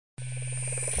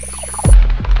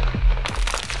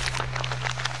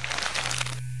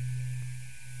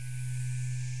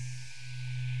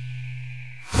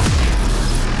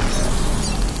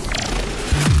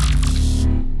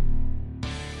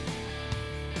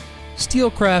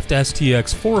Steelcraft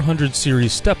STX400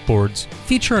 Series Step Boards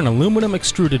feature an aluminum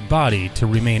extruded body to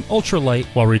remain ultralight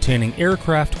while retaining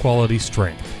aircraft quality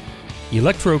strength.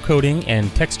 Electrocoating and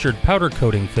textured powder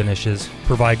coating finishes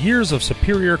provide years of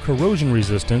superior corrosion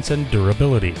resistance and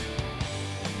durability.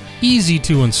 Easy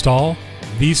to install,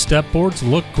 these step boards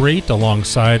look great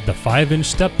alongside the 5-inch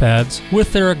step pads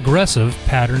with their aggressive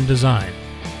pattern design.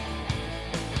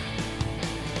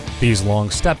 These long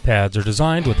step pads are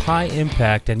designed with high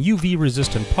impact and UV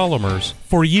resistant polymers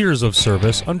for years of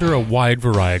service under a wide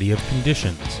variety of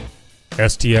conditions.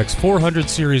 STX400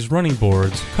 Series running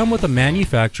boards come with a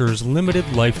manufacturer's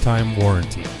limited lifetime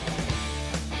warranty.